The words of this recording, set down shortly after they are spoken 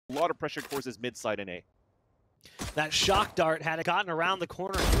a lot of pressure towards his mid side in A. That shock dart had it gotten around the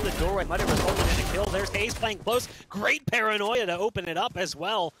corner through the doorway, might have resulted in a kill. There's hazed playing close. Great paranoia to open it up as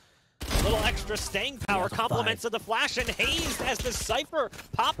well. A little extra staying power compliments of the flash, and hazed as the Cypher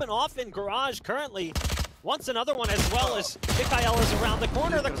popping off in garage currently. Wants another one as well as MkaeL is around the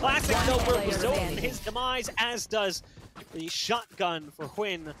corner. The classic though will result in his demise, as does the shotgun for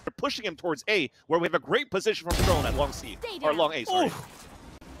huynh. They're pushing him towards A, where we have a great position from drone at long C, or long A, sorry. Ooh.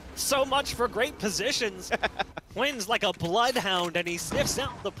 So much for great positions. Huynh's like a bloodhound and he sniffs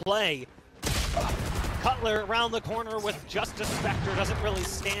out the play. Cutler around the corner with just a Spectre doesn't really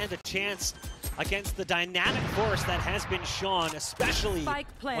stand a chance against the dynamic force that has been Sean, especially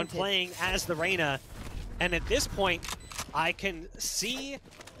when playing as the Reyna. And at this point, I can see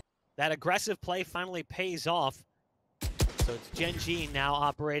that aggressive play finally pays off. So it's Gen.G now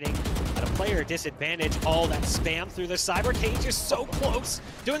operating at a player disadvantage. All that spam through the cyber cage is so close,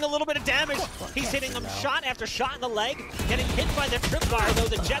 doing a little bit of damage. He's hitting him shot after shot in the leg, getting hit by the tripwire though.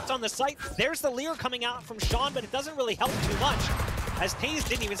 The Jet's on the site. There's the Leer coming out from Sean, but it doesn't really help too much, as hazed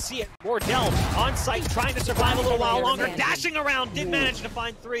didn't even see it. Wardell on site, trying to survive a little while longer, dashing around, did manage to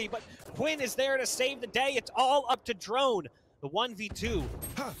find 3, but huynh is there to save the day. It's all up to drone. The 1v2.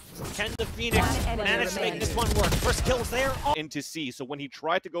 Can the Phoenix manage to make this one work? First kill's there. Into C, so when he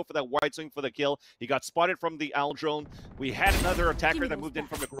tried to go for that wide swing for the kill, he got spotted from the owl drone. We had another attacker that moved in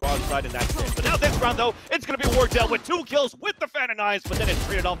from the garage side, and that's it. But now this round, though, it's going to be Wardell with 2 kills with the Phantom Eyes, but then it's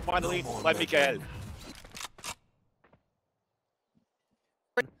traded off finally by MkaeL.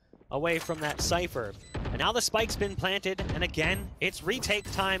 Away from that Cypher. And now the spike's been planted, and again, it's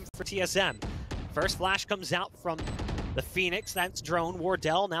retake time for TSM. First flash comes out from the Phoenix, that's drone.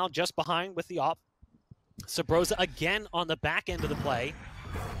 Wardell now just behind with the op. Subroza again on the back end of the play.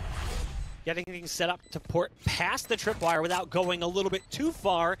 Getting things set up to port past the tripwire without going a little bit too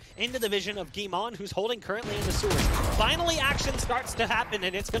far into the vision of Guimon, who's holding currently in the sewers. Finally, action starts to happen,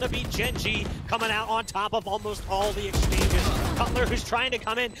 and it's going to be Gen.G coming out on top of almost all the exchanges. Cutler, who's trying to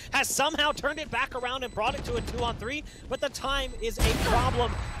come in, has somehow turned it back around and brought it to a 2-on-3, but the time is a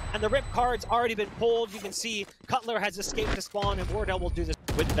problem. And the rip card's already been pulled. You can see Cutler has escaped to spawn, and Wardell will do this.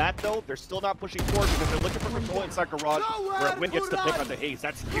 With that, though, they're still not pushing forward because they're looking for control inside garage, where huynh gets the pick on the haze.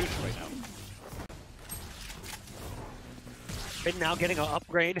 That's huge right now. huynh now getting an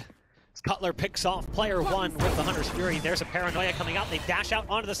upgrade. Cutler picks off player 1 with the Hunter's Fury. There's a paranoia coming out. They dash out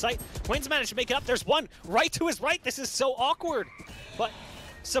onto the site. Huyhn's managed to make it up. There's one right to his right. This is so awkward. But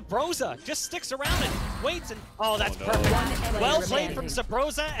Subroza just sticks around and waits, and oh, that's perfect. Well played from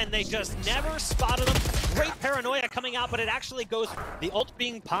Subroza, and they just never spotted him. Great paranoia coming out, but it actually goes, the ult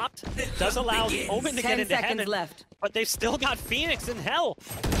being popped does allow the Omen to get into heaven, but they've still got Phoenix in hell.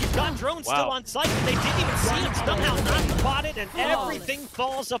 You've got drones still on site, and they didn't even see him, somehow not spotted, and everything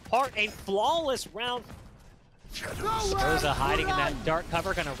falls apart. A flawless round. Subroza hiding in that dark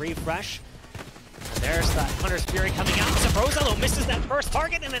cover, gonna refresh. And there's that Hunter's Fury coming out. Subroza though misses that first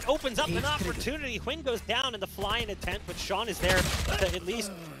target and then opens up an opportunity. Huynh goes down in the flying attempt, but Sean is there to at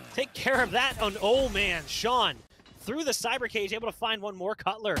least take care of that. And oh man, Sean through the cyber cage, able to find one more.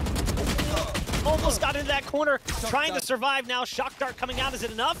 Cutler almost got into that corner, trying to survive now. Shock dart coming out, is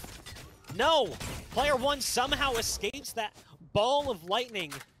it enough? No. Player 1 somehow escapes that ball of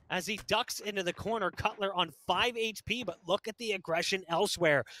lightning as he ducks into the corner. Cutler on 5 HP, but look at the aggression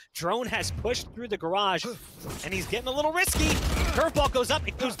elsewhere. Drone has pushed through the garage, and he's getting a little risky. Curveball goes up,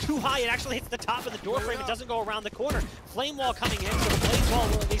 it goes too high, it actually hits the top of the door frame, it doesn't go around the corner. Flame wall coming in, so the flame wall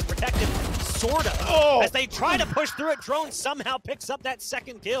will at least protect him, sort of. Oh. As they try to push through it, Drone somehow picks up that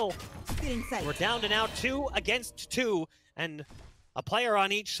second kill. We're down to now 2 against 2, and a player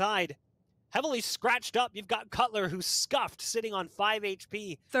on each side. Heavily scratched up, you've got Cutler, who's scuffed, sitting on 5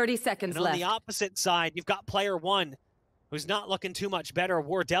 HP. 30 seconds left. On the opposite side, you've got player 1, who's not looking too much better.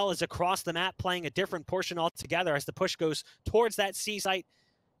 Wardell is across the map, playing a different portion altogether. As the push goes towards that C site,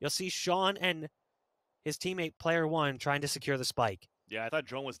 you'll see Sean and his teammate, player 1, trying to secure the spike. Yeah, I thought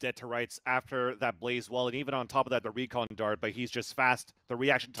drone was dead to rights after that blaze wall, and even on top of that, the recon dart, but he's just fast. The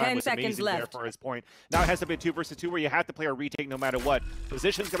reaction time was amazing there for his point. Now it has to be a 2 versus 2 where you have to play a retake no matter what.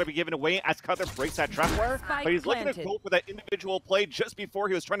 Position's going to be given away as Cutler breaks that trapwire, but he's looking to go for that individual play just before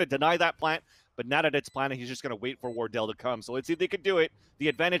he was trying to deny that plant. But now that it's planted, he's just going to wait for Wardell to come. So let's see if they can do it. The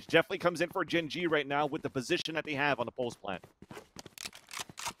advantage definitely comes in for Gen.G right now with the position that they have on the post plant.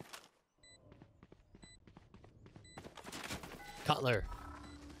 Cutler.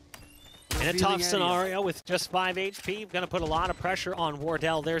 In a tough scenario with just 5 HP, going to put a lot of pressure on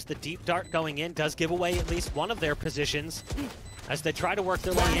Wardell. There's the deep dart going in, does give away at least one of their positions. As they try to work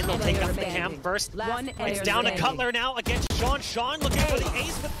their way in, they'll take up the cam first. It's down to Cutler now against Sean. Sean looking for the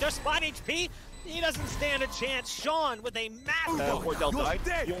ace with just 5 HP. He doesn't stand a chance. Sean with a massive... Wardell died.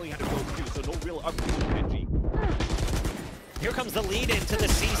 He only had to go 2, so no real upgrade for Gen.G. Here comes the lead into the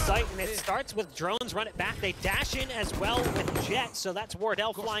C site, and it starts with drones run it back. They dash in as well with Jet, so that's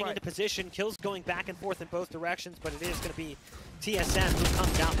Wardell flying into position. Kills going back and forth in both directions, but it is going to be TSM who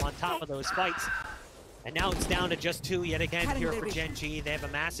comes out on top of those fights. And now it's down to just 2 yet again here for Gen.G. They have a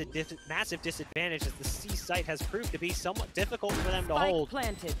massive disadvantage as the C site has proved to be somewhat difficult for them to hold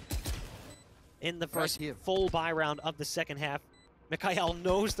in the first full buy round of the second half. MkaeL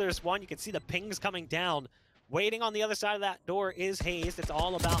knows there's one. You can see the pings coming down. Waiting on the other side of that door is hazed. It's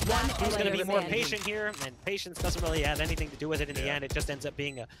all about who's going to be more patient here, and patience doesn't really have anything to do with it in the end. It just ends up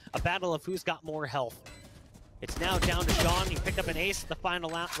being a battle of who's got more health. It's now down to Sean. He picked up an ace at the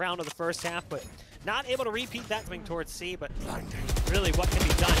final round of the first half, but not able to repeat that coming towards C, but really what can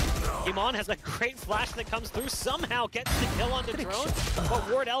be done? Imon has a great flash that comes through, somehow gets the kill on the drone,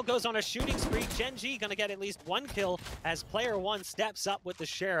 but Wardell goes on a shooting spree. Gen.G gonna get at least 1 kill as player 1 steps up with the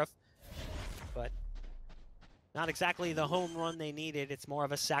Sheriff, but not exactly the home run they needed. It's more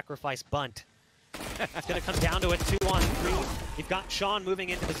of a sacrifice bunt. It's going to come down to a 2-on-3. You've got Sean moving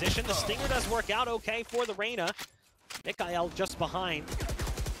into position. The Stinger does work out okay for the Reyna. MkaeL just behind.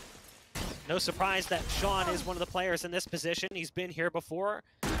 No surprise that Sean is one of the players in this position. He's been here before,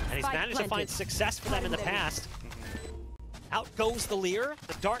 and he's managed to find success for them in the past. Out goes the Leer.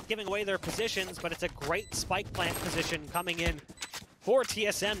 The Dart giving away their positions, but it's a great spike plant position coming in for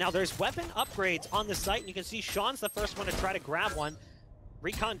TSM. Now there's weapon upgrades on the site, and you can see Sean's the first one to try to grab one.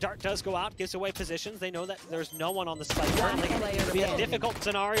 Recon Dart does go out, gives away positions. They know that there's no one on the site currently. It'll be a difficult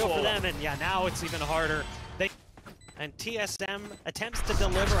scenario for them, and yeah, now it's even harder. And TSM attempts to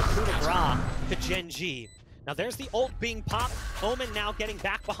deliver a coup de grace to Gen.G. Now there's the ult being popped. Omen now getting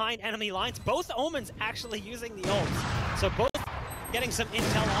back behind enemy lines. Both Omens actually using the ults. So both getting some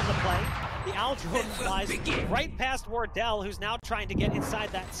intel on the play. The Owl drone flies right past Wardell, who's now trying to get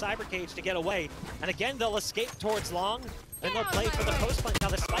inside that cyber cage to get away. And again, they'll escape towards long, and they'll play for the post plant. Now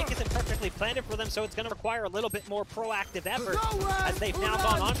the spike isn't perfectly planted for them, so it's going to require a little bit more proactive effort as they've now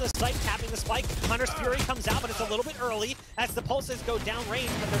gone onto the site, tapping the spike. Hunter's Fury comes out, but it's a little bit early as the pulses go down range,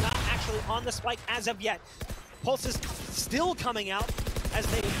 but they're not actually on the spike as of yet. Pulses still coming out as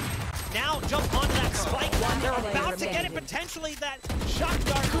they now jump onto that spike. They're about to get it, potentially that shock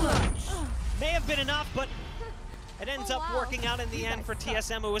dart may have been enough, but it ends up working out in the end for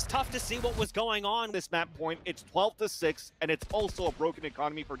TSM. It was tough to see what was going on. This map point, it's 12-6, and it's also a broken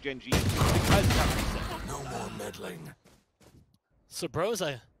economy for Gen.G because no more meddling.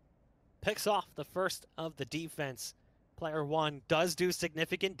 Subroza picks off the first of the defense. Player 1 does do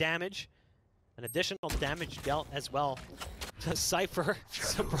significant damage, and additional damage dealt as well to Cypher.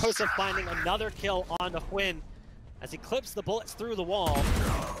 Subroza finding another kill on the huynh as he clips the bullets through the wall.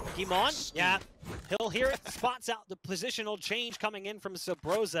 Imon, yeah, he'll hear it, spots out the positional change coming in from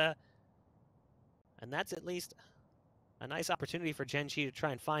Subroza. And that's at least a nice opportunity for Gen.G to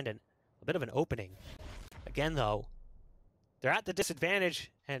try and find a bit of an opening. Again, though, they're at the disadvantage,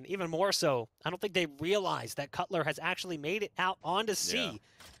 and even more so, I don't think they realize that Cutler has actually made it out onto C. Yeah.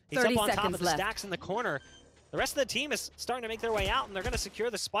 He's up on top of the stacks in the corner. The rest of the team is starting to make their way out, and they're going to secure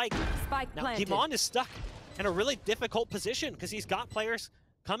the spike. Now, Imon is stuck in a really difficult position because he's got players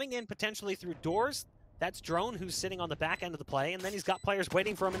coming in potentially through doors. That's Drone, who's sitting on the back end of the play, and then he's got players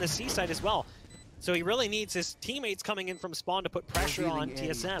waiting for him in the C side as well. So he really needs his teammates coming in from spawn to put pressure on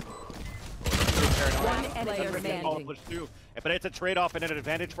TSM. One player remaining. But it's a trade-off and an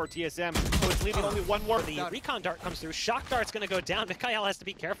advantage for TSM, so it's leaving only one more. The Recon Dart comes through. Shock Dart's going to go down. MkaeL has to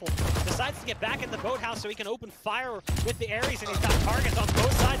be careful. Decides to get back in the boathouse so he can open fire with the Ares, and he's got targets on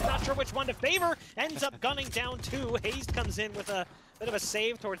both sides. Not sure which one to favor. Ends up gunning down 2. Hazed comes in with a bit of a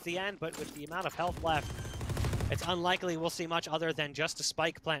save towards the end, but with the amount of health left, it's unlikely we'll see much other than just a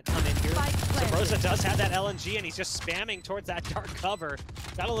spike plant come in here. Subroza does have that LNG, and he's just spamming towards that dark cover.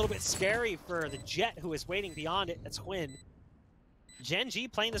 Got a little bit scary for the Jet, who is waiting beyond it. That's huynh. Gen.G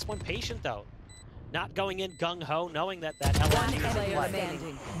playing this one patient, though. Not going in gung-ho, knowing that LNG is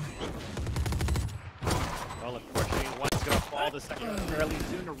in play. Well, unfortunately, one's going to fall the second fairly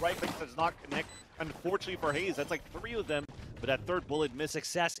soon. The right click does not connect. Unfortunately for hazed, that's like 3 of them, but that third bullet missed.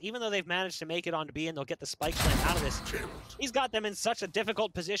 Success, even though they've managed to make it onto B and they'll get the spike plant out of this. He's got them in such a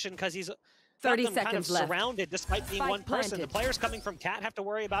difficult position because he's 30 got them kind of seconds left. surrounded despite being one person. The players coming from Cat have to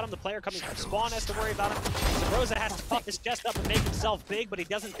worry about him. The player coming from Spawn has to worry about him. Subroza has to puff his chest up and make himself big, but he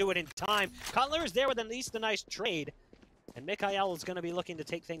doesn't do it in time. Cutler is there with at least a nice trade. And MkaeL is going to be looking to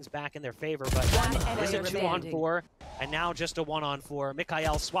take things back in their favor, but it's a 2-on-4, and now just a 1-on-4.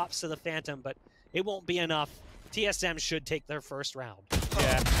 MkaeL swaps to the Phantom, but it won't be enough. TSM should take their first round.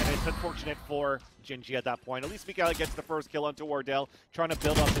 Yeah, and it's unfortunate for Gen.G at that point. At least MkaeL gets the first kill onto Wardell, trying to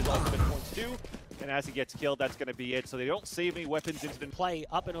build up his ultimate points too. And as he gets killed, that's going to be it. So they don't save any weapons into the play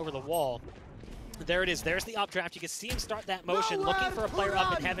up and over the wall. There it is. There's the updraft. You can see him start that motion, looking for a player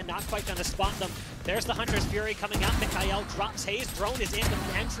up in heaven, not quite going to spot them. There's the Hunter's Fury coming out. MkaeL drops hazed. Drone is in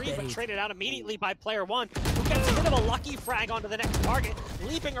with the entry, but traded out immediately by player one, who gets a bit of a lucky frag onto the next target.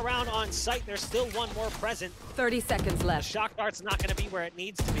 Leaping around on site, there's still one more present. 30 seconds left. The shock dart's not going to be where it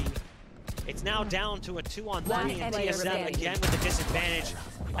needs to be. It's now down to a 2-on-3, and TSM, again with the disadvantage,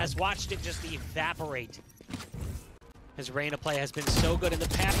 has watched it just evaporate. His Reyna play has been so good in the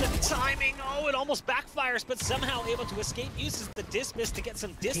past. The timing, oh, it almost backfires, but somehow able to escape. Uses the dismiss to get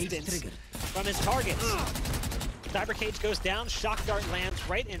some distance from his targets. Dapr Cage goes down, shock dart lands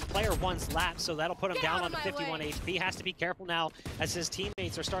right in player one's lap, so that'll put him down on 51 HP. Has to be careful now as his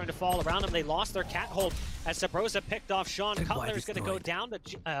teammates are starting to fall around him. They lost their cat hold as Subroza picked off Sean. Cutler is going to go down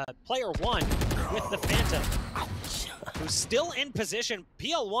to player one with the Phantom, who's still in position.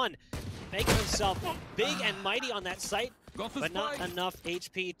 PL1 making himself big and mighty on that site, but not enough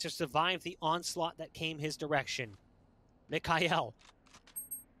HP to survive the onslaught that came his direction. MkaeL,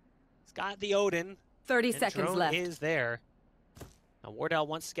 he's got the Odin. 30 seconds Drone left. Is there. Now Wardell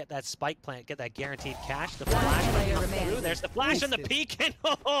wants to get that spike plant, get that guaranteed cash. The flash comes through. There's the flash and the peek, and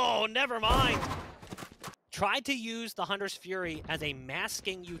oh, never mind. Tried to use the Hunter's Fury as a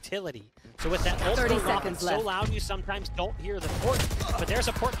masking utility. So with that ultimate drop, it's so loud you sometimes don't hear the port. But there's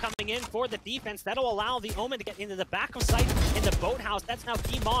a port coming in for the defense. That'll allow the Omen to get into the back of sight in the boathouse. That's now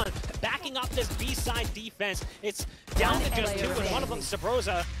Kimon backing up this B-side defense. It's down to just two, and one of them,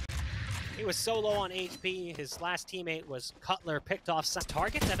 Subroza. He was so low on HP. His last teammate was Cutler, picked off some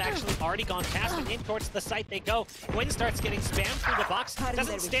targets have actually already gone past him. In towards the site they go. Huynh starts getting spammed through the box.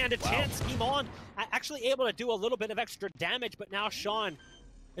 Doesn't stand a chance. Kimon actually able to do a little bit of extra damage, but now Sean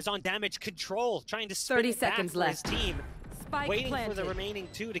is on damage control, trying to spin it back for his team. Waiting for the remaining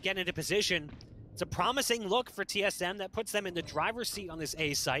two to get into position. It's a promising look for TSM that puts them in the driver's seat on this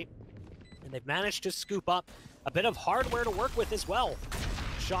A site. And they've managed to scoop up a bit of hardware to work with as well.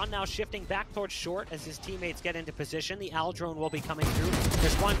 Sean now shifting back towards short as his teammates get into position. The Al drone will be coming through.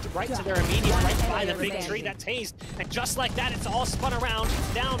 There's one right to their immediate right by the big tree. That's hazed. And just like that, it's all spun around.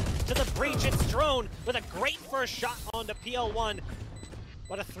 Down to the breach. It's Drone with a great first shot onto PL1.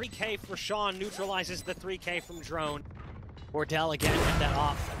 But a 3K for Sean neutralizes the 3K from Drone. Wardell again get that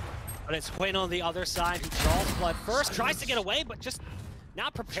off. But it's Huynh on the other side who draws blood first. Tries to get away, but just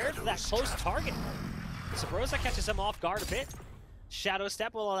not prepared for that close target. Subroza catches him off guard a bit. Shadow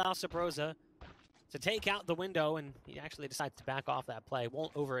Step will allow Subroza to take out the window, and he actually decides to back off that play.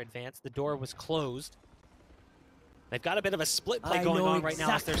 Won't over-advance. The door was closed. They've got a bit of a split play going on right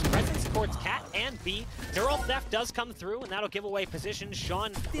now as there's presence towards Cat and B. Neural Theft does come through, and that'll give away position.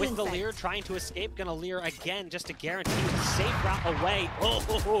 Sean with the leer trying to escape. Gonna leer again just to guarantee the safe route away.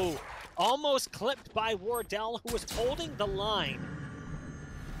 Oh, almost clipped by Wardell, who was holding the line.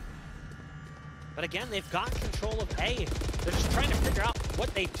 But again, they've got control of A. They're just trying to figure out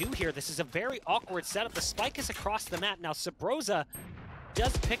what they do here. This is a very awkward setup. The spike is across the map. Now, Subroza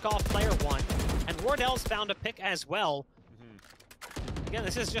does pick off player one, and Wardell's found a pick as well. Again,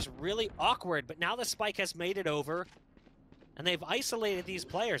 this is just really awkward, but now the spike has made it over, and they've isolated these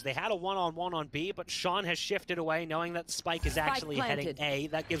players. They had a one-on-one on B, but Sean has shifted away, knowing that the spike is actually heading A.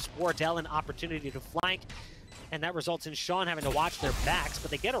 That gives Wardell an opportunity to flank. And that results in Sean having to watch their backs,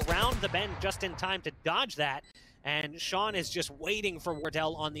 but they get around the bend just in time to dodge that, and Sean is just waiting for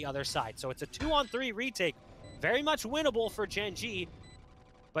Wardell on the other side. So it's a 2-on-3 retake, very much winnable for Gen.G,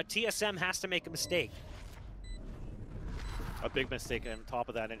 but TSM has to make a mistake. A big mistake on top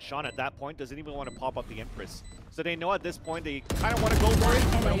of that, and Sean at that point doesn't even want to pop up the Empress. So they know at this point they kind of want to go for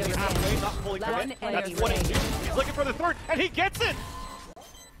it, but only halfway, not fully commit. That's what he did. He's looking for the third, and he gets it!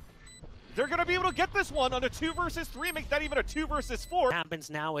 They're going to be able to get this one on a 2 versus 3, make that even a 2 versus 4. What happens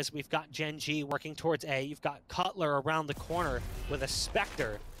now is we've got Gen.G working towards A. You've got Cutler around the corner with a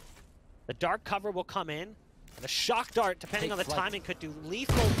Spectre. The dark cover will come in. The shock dart, depending on the timing, could do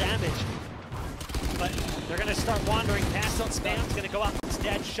lethal damage. But they're going to start wandering past it. Spam's going to go out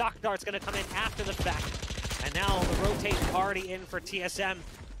instead. Shock dart's going to come in after the fact. And now the rotate's already in for TSM.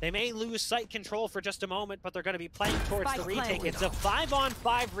 They may lose site control for just a moment, but they're going to be playing towards the retake. It's a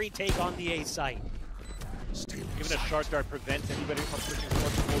 5-on-5 retake on the A site. Even a shock dart prevents anybody from pushing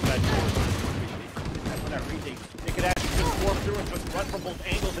forward that door. That's when that retake, they could actually just warp through and just run from both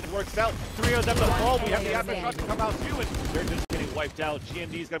angles, and it works out. 3 of them to fall. We have the aftershock to come out too, and they're just getting wiped out.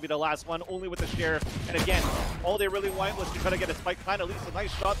 GEN.G is going to be the last one, only with the share. And again, all they really want was to try to get a spike plant. At least a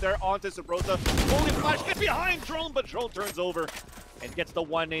nice shot there onto Subroza. Holy flash, get behind Drone, but Drone turns over and gets the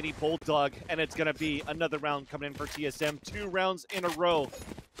 180 Bulldog, and it's going to be another round coming in for TSM. 2 rounds in a row.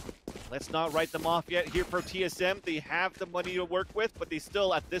 Let's not write them off yet here for TSM. They have the money to work with, but they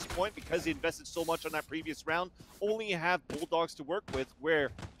still, at this point, because they invested so much on that previous round, only have Bulldogs to work with,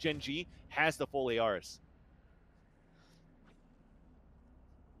 where GEN.G has the full ARs.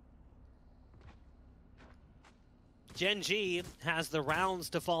 GEN.G has the rounds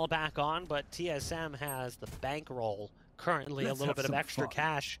to fall back on, but TSM has the bankroll. Currently a little bit of extra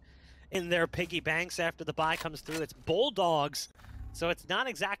cash in their piggy banks after the buy comes through. It's Bulldogs, so it's not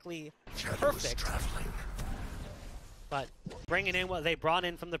exactly perfect. But bringing in what they brought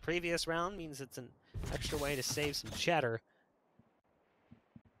in from the previous round means it's an extra way to save some cheddar.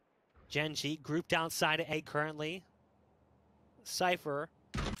 GEN.G grouped outside of A currently. Cypher,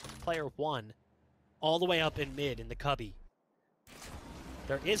 player 1, all the way up in mid in the cubby.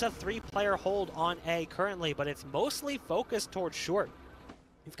 There is a 3-player hold on A currently, but it's mostly focused towards short.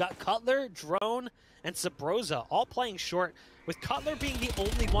 You've got koler, Drone, and Subroza all playing short, with koler being the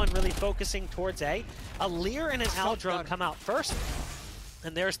only one really focusing towards A. A Lear and an Aldrone come out first,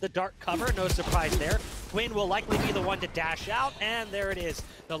 and there's the dark cover, no surprise there. huynh will likely be the one to dash out, and there it is.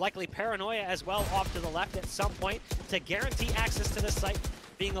 They'll likely paranoia as well off to the left at some point to guarantee access to the site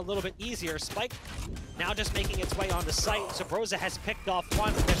being a little bit easier. Spike now just making its way on the site. Subroza has picked off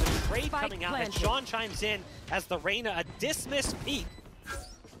one, but there's a trade coming out, and Sean chimes in as the Reyna, a dismiss peak.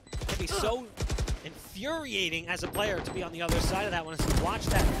 It'd be so infuriating as a player to be on the other side of that one, as you watch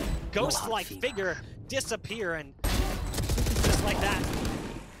that ghost-like figure disappear, and just like that,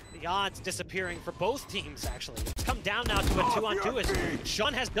 the odds disappearing for both teams, actually. It's come down now to a 2-on-2 as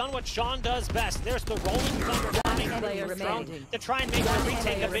Sean has done what Sean does best. There's the rolling thunder coming through Drone to try and make the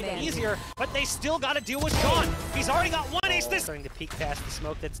retake a bit easier, but they still got to deal with Sean. He's already got 1 ace this. Starting to peek past the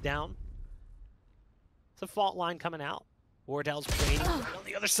smoke that's down. It's a fault line coming out. Wardell's waiting on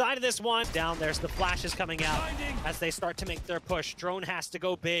the other side of this one. Down there's the flashes coming out as they start to make their push. Drone has to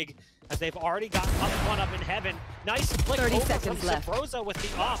go big as they've already got one up in heaven. Nice flick over from Subroza with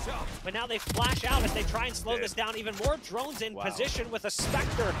the off, but now they flash out as they try and slow this down even more. Drone's in position with a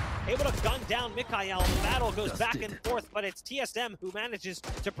Spectre, able to gun down MkaeL. The battle goes back and forth, but it's TSM who manages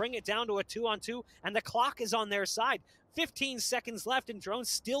to bring it down to a 2-on-2, and the clock is on their side. 15 seconds left, and Drone's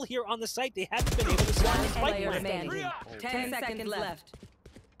still here on the site. They haven't been able to start the spike plant. 10 seconds left.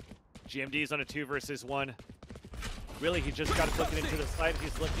 GMD is on a 2 versus 1. Really, he just got to look into the site.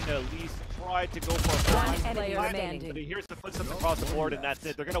 He's looking to at least try to go for a but he hears the footsteps across the board, and that's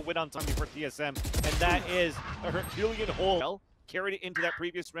it. They're going to win on something for TSM, and that is a Herculean hole. Carried it into that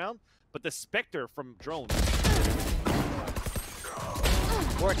previous round, but the Spectre from Drone.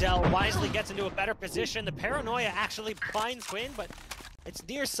 Wardell wisely gets into a better position. The paranoia actually finds huynh, but it's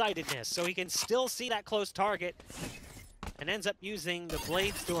nearsightedness, so he can still see that close target and ends up using the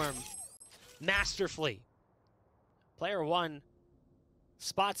Blade Storm masterfully. Player 1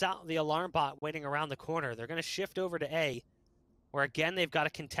 spots out the alarm bot waiting around the corner. They're going to shift over to A, where again they've got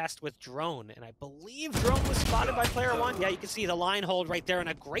to contest with Drone, and I believe Drone was spotted by player 1. Yeah, you can see the line hold right there, and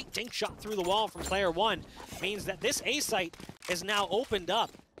a great dink shot through the wall from player 1 means that this A site is now opened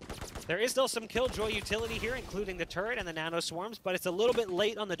up. There is still some Killjoy utility here, including the turret and the nano swarms, but it's a little bit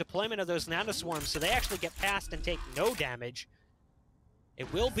late on the deployment of those nano swarms, so they actually get past and take no damage.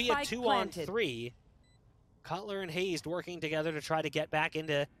 It will be a 2-on-3. koler and hazed working together to try to get back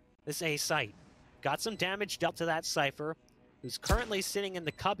into this A site. Got some damage dealt to that Cypher, who's currently sitting in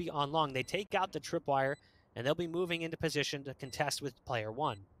the cubby on long. They take out the tripwire, and they'll be moving into position to contest with player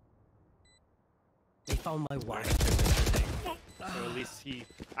 1. They found my wire. Or at least he,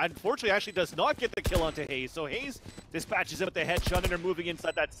 unfortunately, actually does not get the kill onto hazed. So hazed dispatches him with the headshot, and they're moving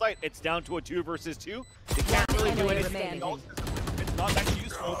inside that site. It's down to a 2 versus 2. They can't really do anything else. It's not that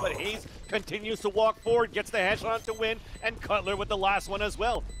useful, but hazed continues to walk forward, gets the headshot to win, and koler with the last one as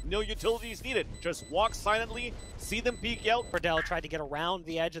well. No utilities needed. Just walk silently, see them peek out. Wardell tried to get around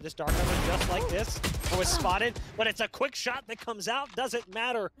the edge of this dark cover just like this. It was spotted, but it's a quick shot that comes out. Doesn't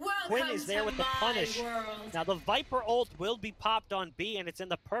matter. huynh is there with the punish. Now the Viper ult will be popped on B, and it's in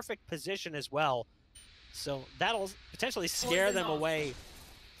the perfect position as well. So that'll potentially scare them away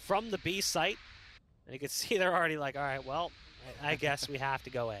from the B site. And you can see they're already like, all right, well, I guess we have to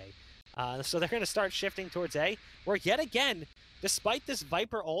go A. So they're going to start shifting towards A, where yet again, despite this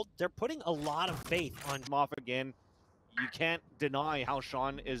Viper ult, they're putting a lot of faith on off again. You can't deny how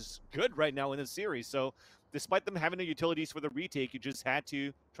Sean is good right now in this series. So despite them having the utilities for the retake, you just had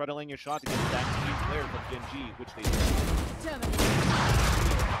to try to land your shot to get that team player from Gen.G, which they did.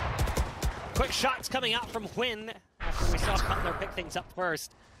 Quick shots coming out from huynh after we saw Cutler pick things up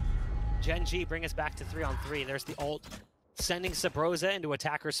first. Gen.G bring us back to 3-on-3. There's the ult, sending Subroza into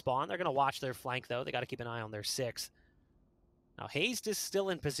attacker spawn. They're going to watch their flank, though. They got to keep an eye on their 6. Now, hazed is still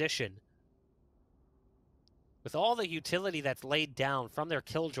in position. With all the utility that's laid down from their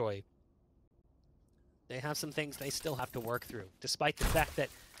Killjoy, they have some things they still have to work through, despite the fact that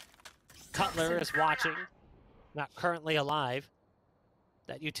Cutler is watching, not currently alive.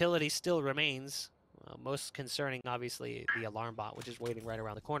 That utility still remains. Most concerning, obviously, the alarm bot, which is waiting right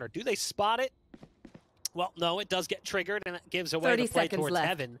around the corner. Do they spot it? Well, no, it does get triggered, and it gives away the play towards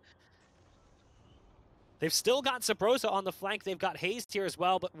heaven. They've still got Subroza on the flank. They've got hazed here as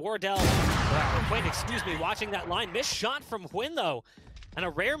well, but Wardell, watching that line. Missed shot from huynh, though, and a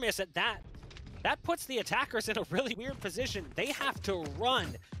rare miss at that. That puts the attackers in a really weird position. They have to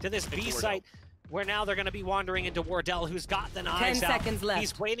run to this B site, where now they're going to be wandering into Wardell, who's got the knives 10 out. seconds left.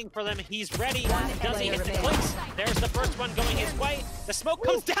 He's waiting for them. He's ready. Does he hit the clicks? There's the first one going his way. The smoke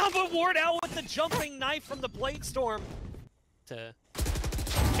comes down, but Wardell with the jumping knife from the Blade Storm to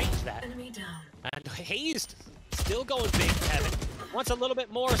change that. And hazed, still going big, Kevin. Wants a little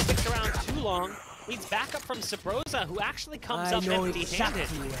bit more, sticks around too long. Needs backup from Subroza, who actually comes up empty-handed.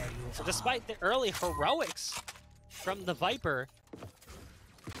 So despite the early heroics from the Viper,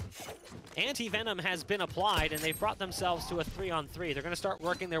 Anti-Venom has been applied, and they've brought themselves to a 3-on-3. They're going to start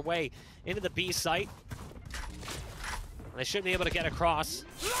working their way into the B site. They should be able to get across.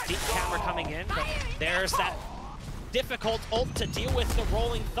 Deep camera coming in, but there's that difficult ult to deal with. The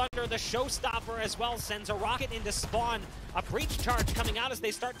Rolling Thunder, the showstopper as well, sends a rocket into spawn. A breach charge coming out as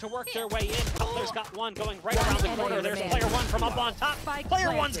they start to work their way in. Cutler's got one going right around the corner. There's player 1 from up on top. Player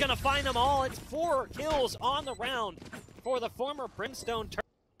 1's going to find them all. It's 4 kills on the round for the former Brimstone.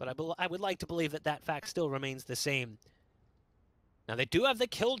 But I would like to believe that that fact still remains the same. Now, they do have the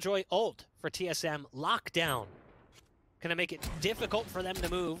Killjoy ult for TSM lockdown. Gonna make it difficult for them to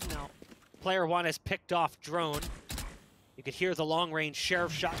move. Now, player 1 has picked off drone. You could hear the long-range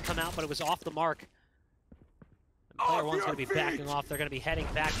sheriff shot come out, but it was off the mark. And player 1's gonna be backing off. They're gonna be heading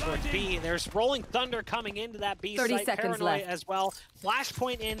back towards B. There's Rolling Thunder coming into that B 30 site. seconds Paranoia left. as well.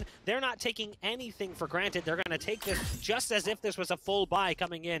 Flashpoint in. They're not taking anything for granted. They're gonna take this just as if this was a full buy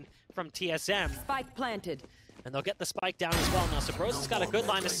coming in from TSM. Spike planted. And they'll get the spike down as well. Now, Subroza's got a good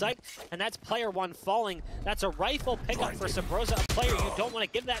line of sight, and that's player 1 falling. That's a rifle pickup for Subroza, a player you don't want to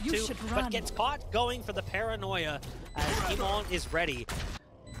give that to, but gets caught going for the paranoia as Iman is ready.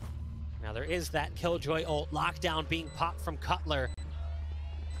 Now, there is that Killjoy ult lockdown being popped from Cutler.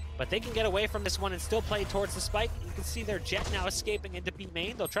 But they can get away from this one and still play towards the spike. You can see their jet now escaping into B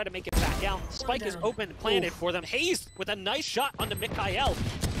main. They'll try to make it back out. Spike is open and planted for them. hazed with a nice shot onto MkaeL.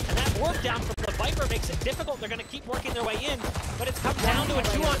 And that warp down from the Viper makes it difficult. They're going to keep working their way in, but it's come down to a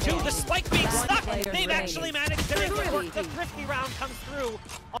 2-on-2. The spike being stuck. They've actually managed to make it work. The thrifty round comes through.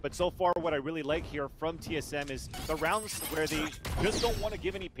 But so far, what I really like here from TSM is the rounds where they just don't want to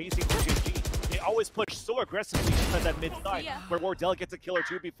give any pacing to Gen.G. They always push so aggressively just at that mid-side, where Wardell gets a kill or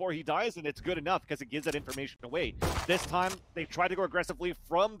 2 before he dies, and it's good enough because it gives that information away. This time, they tried to go aggressively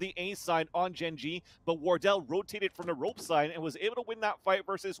from the A side on Gen.G, but Wardell rotated from the rope side and was able to win that fight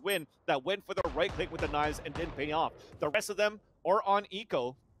versus huynh that went for the right click with the knives and didn't pay off. The rest of them are on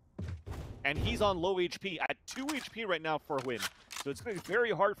eco, and he's on low HP, at 2 HP right now for huynh. So it's going to be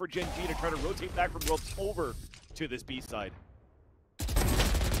very hard for Gen.G to try to rotate back from ropes over to this B side.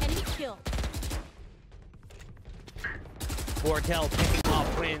 Enemy kill. Wardell picking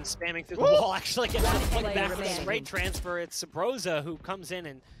off huynh, spamming through the wall, actually gets the flick back with a straight transfer. It's Subroza who comes in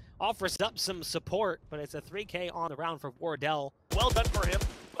and offers up some support, but it's a 3K on the round for Wardell. Well done for him.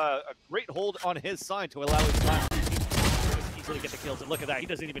 A great hold on his side to allow his last team to easily get the kills. And look at that, he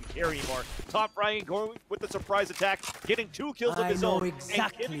doesn't even care anymore. Top Ryan going with the surprise attack, getting 2 kills of his own.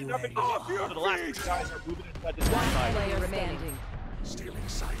 Exactly and getting up and the last 2 guys are moving inside this one side. Player remaining. Stealing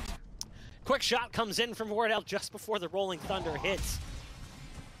sight. Quick shot comes in from Wardell just before the Rolling Thunder hits.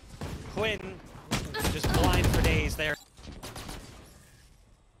 huynh just blind for days there.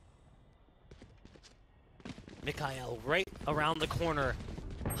 MkaeL right around the corner,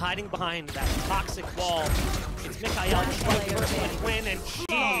 hiding behind that toxic wall. It's MkaeL right first with huynh, and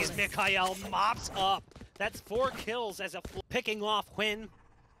jeez, MkaeL mops up. That's 4 kills as a picking off huynh.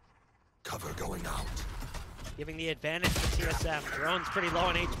 Cover going out. Giving the advantage to TSM. Drone's pretty low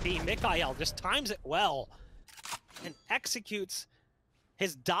on HP. MkaeL just times it well and executes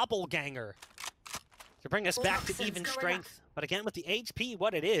his doppelganger to bring us back to even strength. But again, with the HP,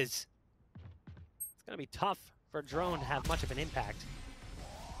 what it is, It's going to be tough for Drone to have much of an impact.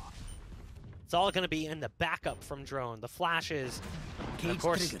 It's all going to be in the backup from Drone. The flashes, and of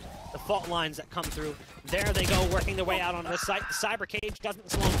course, the fault lines that come through. There they go, working their way out onto the site. The cyber cage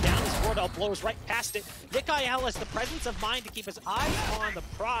doesn't slow him down as Wardell blows right past it. MkaeL has the presence of mind to keep his eyes on the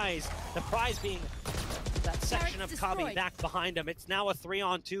prize being that section of Kabi back behind him. It's now a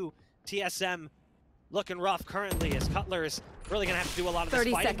 3-on-2. TSM looking rough currently as Cutler's really going to have to do a lot of this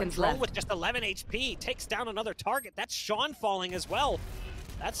 30 fighting. seconds Drone left. with just 11 HP takes down another target. That's Sean falling as well.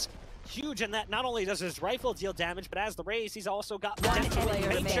 That's huge in that not only does his rifle deal damage, but as the raise, he's also got One natural player paint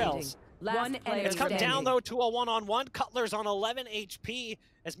remaining. shells. One player It's come down standing. though to a 1-on-1. Cutler's on 11 HP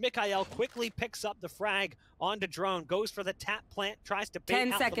as MkaeL quickly picks up the frag onto Drone, goes for the tap plant, tries to bait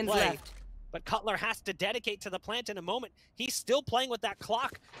 10 out seconds the play. left. But Cutler has to dedicate to the plant in a moment. He's still playing with that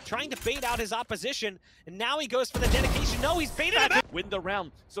clock, trying to bait out his opposition, and now he goes for the dedication. No, he's baited him out. Win the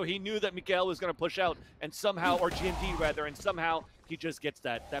round, so he knew that MkaeL was going to push out, and somehow, or GEN.G rather, and somehow he just gets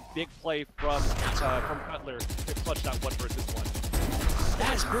that big play from Cutler to clutch that 1-versus-1.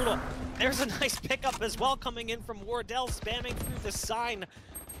 That is brutal. There's a nice pickup as well coming in from Wardell, spamming through the sign.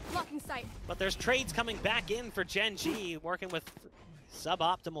 Blocking sight. But there's trades coming back in for GEN.G, working with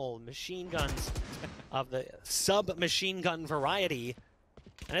suboptimal machine guns of the sub-machine gun variety.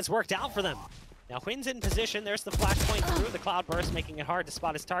 And it's worked out for them. Now huyhn's in position. There's the flashpoint through the cloud burst, making it hard to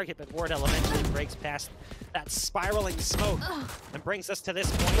spot his target, but Wardell eventually breaks past that spiraling smoke and brings us to this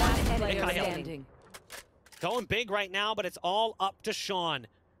point. One player MkaeL standing. going big right now, but it's all up to Sean.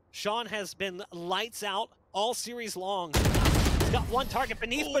 Sean has been lights out all series long. He's got one target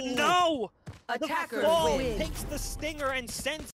beneath, but no! Attacker The fall win. takes the stinger and sends